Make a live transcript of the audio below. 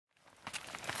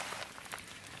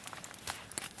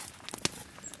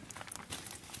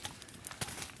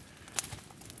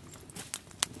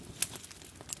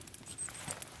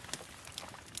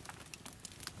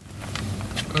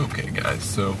guys,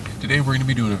 so today we're going to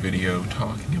be doing a video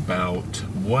talking about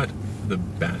what the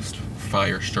best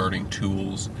fire starting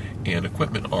tools and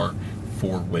equipment are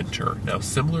for winter. Now,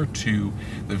 similar to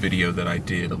the video that I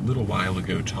did a little while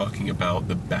ago talking about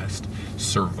the best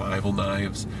survival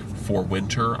knives for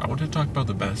winter, I want to talk about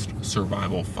the best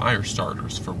survival fire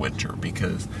starters for winter,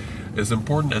 because as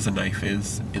important as a knife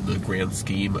is in the grand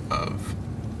scheme of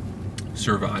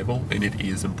survival, and it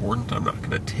is important, I'm not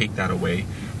going to take that away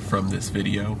from this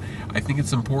video, I think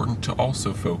it's important to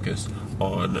also focus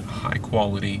on high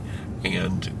quality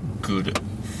and good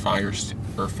fire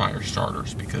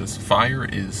starters, because fire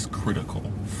is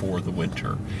critical for the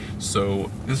winter. So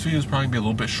this video is probably going to be a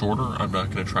little bit shorter. I'm not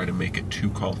going to try to make it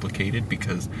too complicated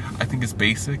because I think it's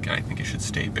basic and I think it should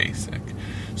stay basic.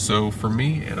 So for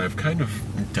me, and I've kind of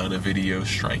done a video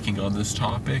striking on this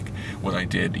topic when I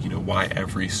did, why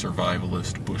every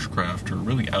survivalist, bushcrafter,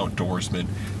 really outdoorsman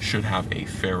should have a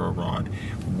ferro rod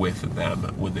with them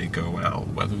when they go out,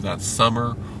 whether that's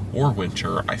summer or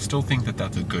winter. I still think that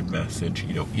that's a good message,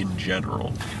 in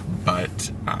general.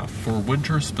 But for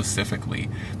winter specifically,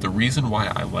 the reason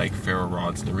why I like ferro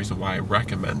rods and the reason why I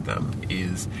recommend them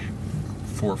is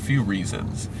for a few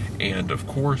reasons. And of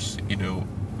course,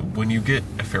 when you get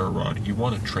a ferro rod, you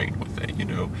want to train with it.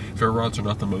 Ferro rods are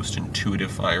not the most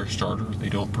intuitive fire starter. They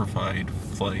don't provide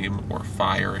flame or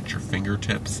fire at your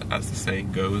fingertips, as the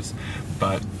saying goes.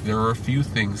 But there are a few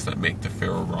things that make the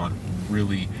ferro rod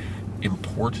really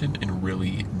important and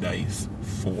really nice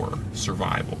for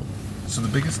survival. So the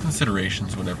biggest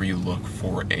considerations whenever you look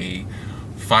for a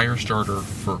fire starter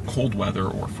for cold weather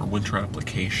or for winter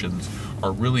applications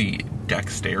are really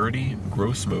dexterity,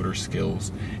 gross motor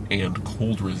skills, and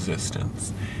cold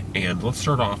resistance. And let's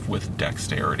start off with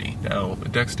dexterity. Now,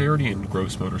 dexterity and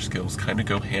gross motor skills kind of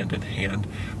go hand in hand,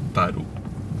 but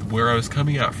where I was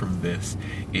coming at from this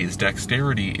is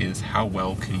dexterity is how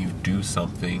well can you do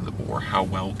something, or how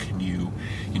well can you,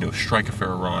 strike a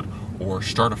ferro rod or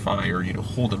start a fire,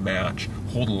 hold a match,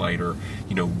 hold a lighter,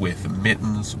 with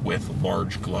mittens, with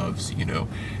large gloves.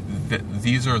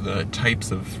 These are the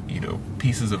types of,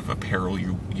 pieces of apparel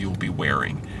you'll be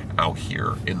wearing out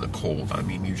here in the cold. I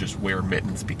mean, you just wear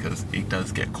mittens because it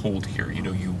does get cold here.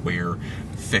 You wear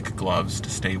thick gloves to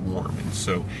stay warm. And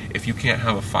so if you can't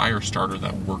have a fire starter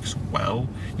that works well,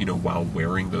 while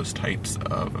wearing those types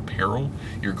of apparel,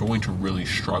 you're going to really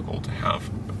struggle to have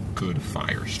good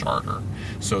fire starter.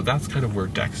 So that's kind of where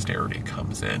dexterity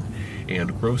comes in.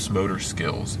 And gross motor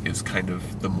skills is kind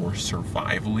of the more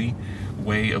survivally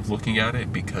way of looking at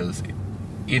it, because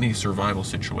in a survival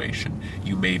situation,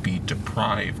 you may be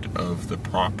deprived of the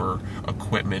proper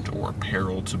equipment or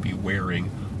apparel to be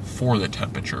wearing for the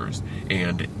temperatures.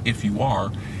 And if you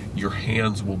are, your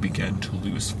hands will begin to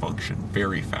lose function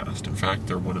very fast. In fact,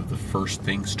 they're one of the first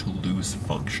things to lose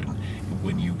function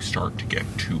when you start to get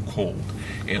too cold.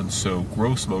 And so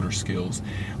gross motor skills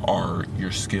are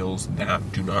your skills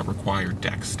that do not require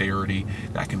dexterity,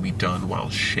 that can be done while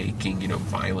shaking,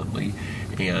 violently,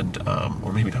 and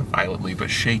or maybe not violently, but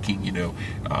shaking,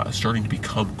 starting to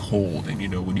become cold.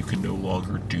 And when you can no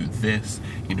longer do this,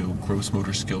 gross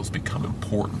motor skills become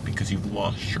important because you've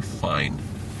lost your fine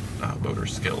motor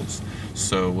skills.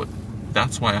 So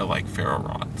that's why I like ferro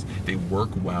rods. They work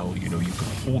well. You can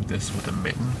hold this with a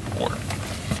mitten, or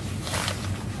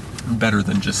better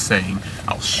than just saying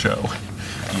I'll show.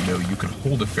 You can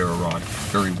hold a ferro rod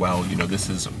very well. This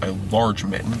is a large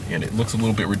mitten, and it looks a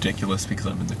little bit ridiculous because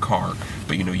I'm in the car,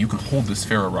 but you can hold this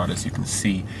ferro rod, as you can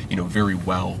see, very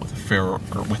well with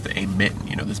a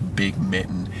mitten, this big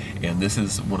mitten. And this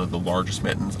is one of the largest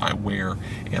mittens I wear,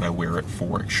 and I wear it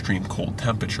for extreme cold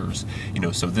temperatures.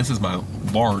 So this is my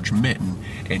large mitten,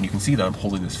 and you can see that I'm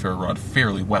holding this ferro rod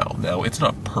fairly well. Now, it's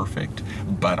not perfect,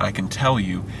 but I can tell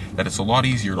you that it's a lot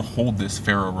easier to hold this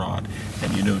ferro rod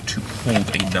than, to hold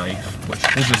a knife, which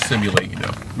we'll just simulate.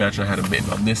 Imagine I had a mitten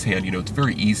on this hand. It's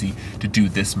very easy to do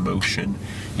this motion,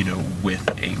 with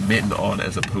a mitten on,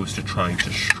 as opposed to trying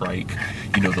to strike,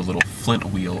 the little flint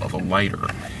wheel of a lighter,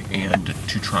 and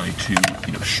to try to,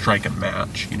 strike a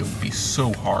match, would be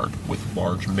so hard with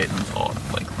large mittens on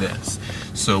like this.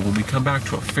 So when we come back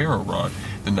to a ferro rod,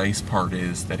 the nice part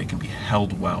is that it can be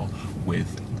held well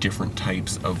with different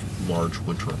types of large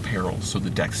winter apparel. So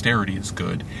the dexterity is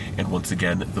good, and once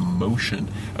again, the motion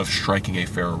of striking a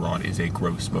ferro rod is a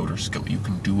gross motor skill. You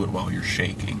can do it while you're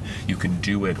shaking. You can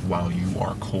do it while you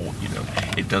are cold.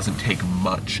 It doesn't take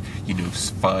much,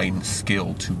 fine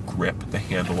skill to grip the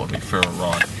handle of a ferro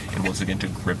rod and once again to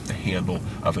grip the handle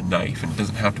of a knife. And it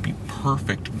doesn't have to be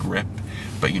perfect grip,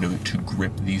 but to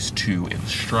grip these two and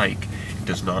strike, it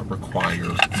does not require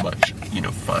much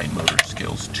fine motor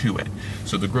skills to it.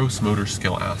 So the gross motor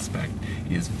skill aspect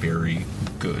is very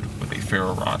good with a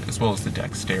ferro rod, as well as the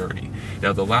dexterity.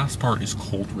 Now the last part is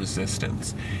cold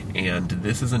resistance, and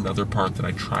this is another part that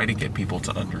I try to get people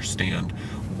to understand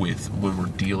when we're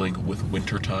dealing with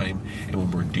wintertime and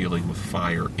when we're dealing with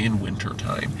fire in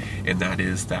wintertime. And that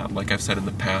is that, like I've said in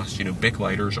the past, Bic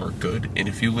lighters are good, and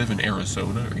if you live in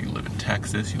Arizona, or you live in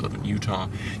Texas, you live in Utah,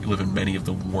 you live in many of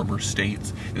the warmer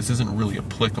states, this isn't really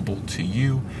applicable to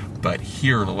you, but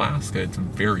here in Alaska it's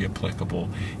very applicable,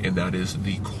 and that is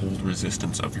the cold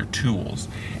resistance of your tools.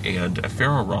 And a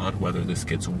ferro rod, whether this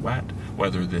gets wet,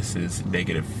 whether this is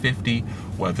 -50,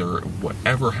 whether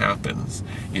whatever happens,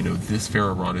 this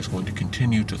ferro rod is going to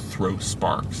continue to throw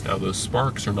sparks. Now those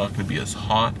sparks are not going to be as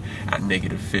hot at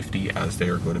 -50 as they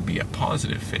are going to be at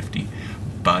 +50,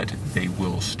 but they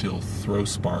will still throw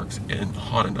sparks and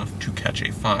hot enough to catch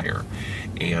a fire.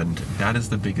 And that is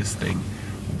the biggest thing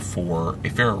for a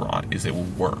ferro rod, is it will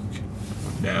work.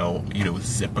 Now,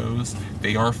 Zippos,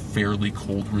 they are fairly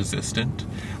cold resistant,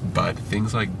 but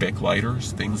things like Bic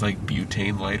lighters, things like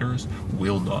butane lighters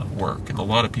will not work. And a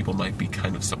lot of people might be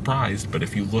kind of surprised, but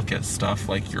if you look at stuff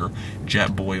like your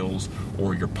jet boils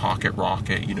or your pocket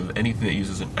rocket, anything that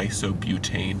uses an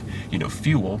isobutane,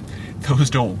 fuel, those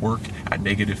don't work at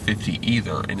 -50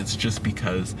 either. And it's just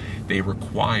because they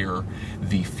require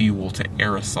the fuel to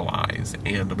aerosolize.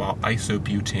 And while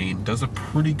isobutane does a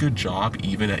pretty good job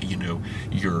even at,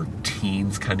 your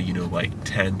teens, kind of, like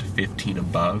 10 to 15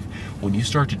 above, when you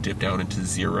start to dip down into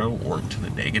 0 or into the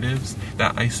negatives,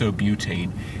 that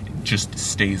isobutane just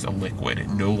stays a liquid. It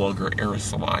no longer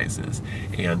aerosolizes.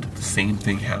 And the same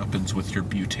thing happens with your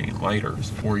butane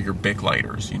lighters or your Bic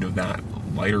lighters. That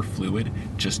lighter fluid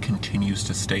just continues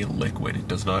to stay liquid. It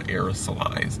does not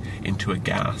aerosolize into a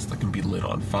gas that can be lit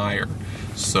on fire.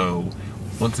 So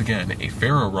once again, a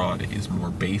ferro rod is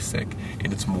more basic,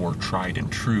 and it's more tried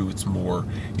and true. It's more,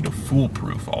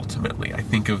 foolproof ultimately. I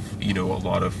think of, a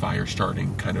lot of fire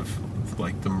starting kind of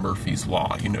like the Murphy's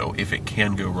Law. If it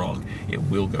can go wrong, it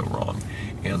will go wrong.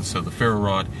 And so the ferro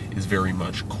rod is very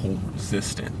much cold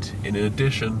resistant. And in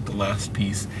addition, the last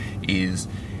piece is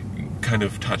kind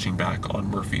of touching back on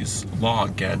Murphy's Law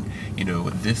again.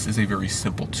 This is a very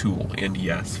simple tool, and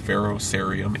yes,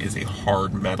 ferrocerium is a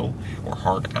hard metal, or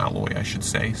hard alloy I should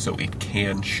say, so it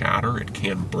can shatter, it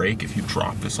can break. If you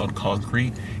drop this on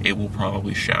concrete, it will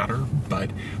probably shatter, but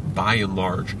by and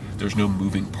large, there's no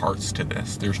moving parts to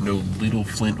this. There's no little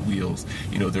flint wheels,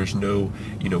 there's no,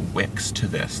 wicks to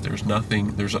this. There's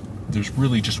nothing, there's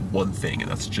really just one thing, and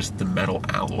that's just the metal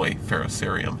alloy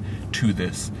ferrocerium to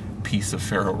this piece of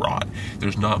ferro rod.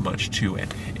 There's not much to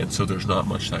it, and so there's not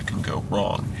much that can go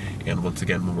wrong. And once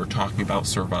again, when we're talking about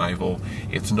survival,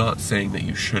 it's not saying that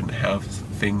you shouldn't have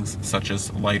things such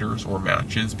as lighters or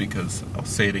matches, because I'll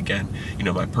say it again,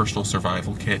 my personal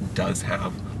survival kit does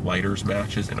have lighters,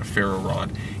 matches, and a ferro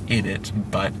rod in it,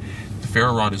 but the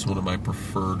ferro rod is one of my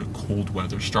preferred cold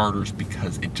weather starters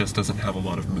because it just doesn't have a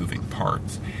lot of moving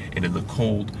parts. And in the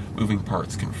cold, moving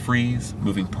parts can freeze,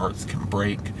 moving parts can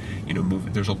break,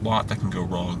 there's a lot that can go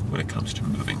wrong when it comes to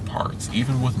moving parts.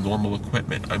 Even with normal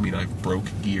equipment, I've broke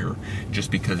gear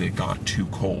just because it got too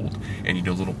cold, and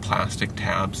little plastic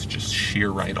tabs just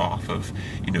shear right off of,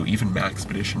 even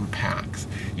Maxpedition packs.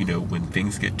 When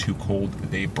things get too cold,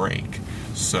 they break.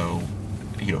 So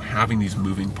having these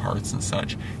moving parts and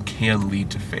such can lead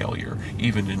to failure,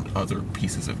 even in other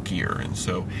pieces of gear. And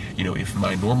so, if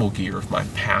my normal gear, if my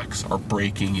packs are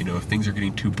breaking, if things are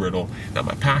getting too brittle, that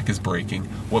my pack is breaking,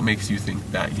 what makes you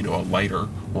think that, a lighter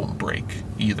won't break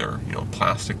either, a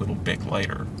plastic little Bic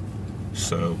lighter?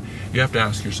 So you have to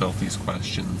ask yourself these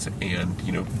questions and,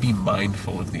 be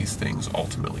mindful of these things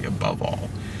ultimately above all.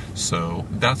 So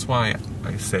that's why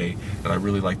I say that I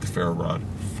really like the ferro rod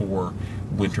for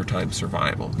wintertime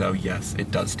survival. Now, yes,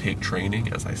 it does take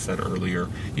training. As I said earlier,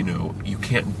 you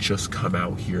can't just come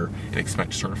out here and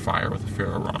expect to start a fire with a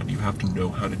ferro rod. You have to know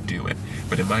how to do it.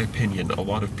 But in my opinion, a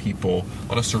lot of people, a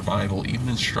lot of survival, even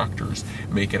instructors,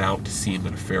 make it out to seem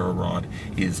that a ferro rod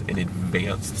is an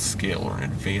advanced skill or an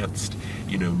advanced,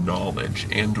 knowledge.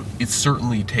 And it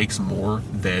certainly takes more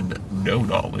than no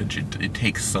knowledge. It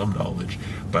takes some knowledge.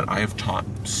 But I have taught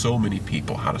so many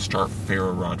people how to start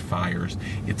ferro rod fires.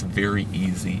 It's very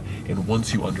easy, and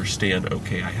once you understand,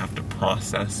 okay, I have to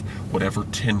process whatever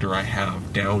tinder I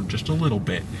have down just a little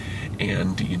bit,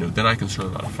 and then I can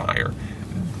start on a fire.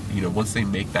 once they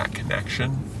make that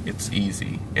connection, it's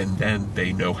easy, and then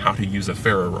they know how to use a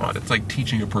ferro rod. It's like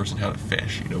teaching a person how to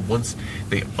fish. Once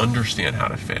they understand how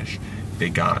to fish, they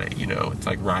got it. It's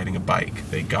like riding a bike.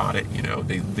 They got it.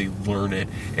 They learn it,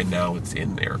 and now it's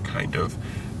in their kind of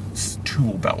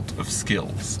tool belt of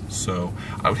skills. So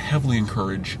I would heavily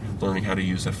encourage learning how to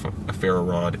use a ferro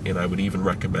rod, and I would even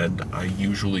recommend, I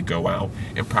usually go out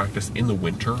and practice in the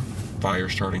winter fire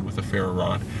starting with a ferro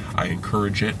rod. I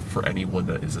encourage it for anyone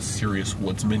that is a serious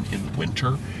woodsman in the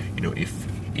winter.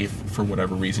 If for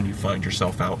whatever reason you find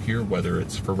yourself out here, whether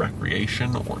it's for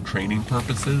recreation or training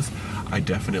purposes, I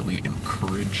definitely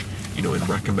encourage and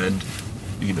recommend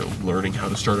learning how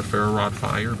to start a ferro rod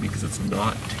fire, because it's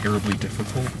not terribly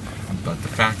difficult. But the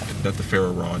fact that the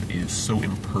ferro rod is so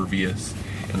impervious,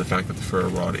 and the fact that the ferro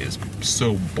rod is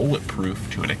so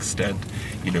bulletproof to an extent,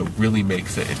 really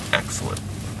makes it an excellent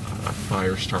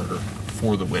fire starter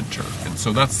for the winter. And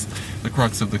so that's the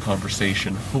crux of the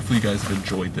conversation. Hopefully you guys have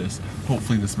enjoyed this.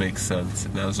 Hopefully this makes sense.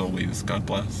 And as always, God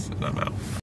bless, and I'm out.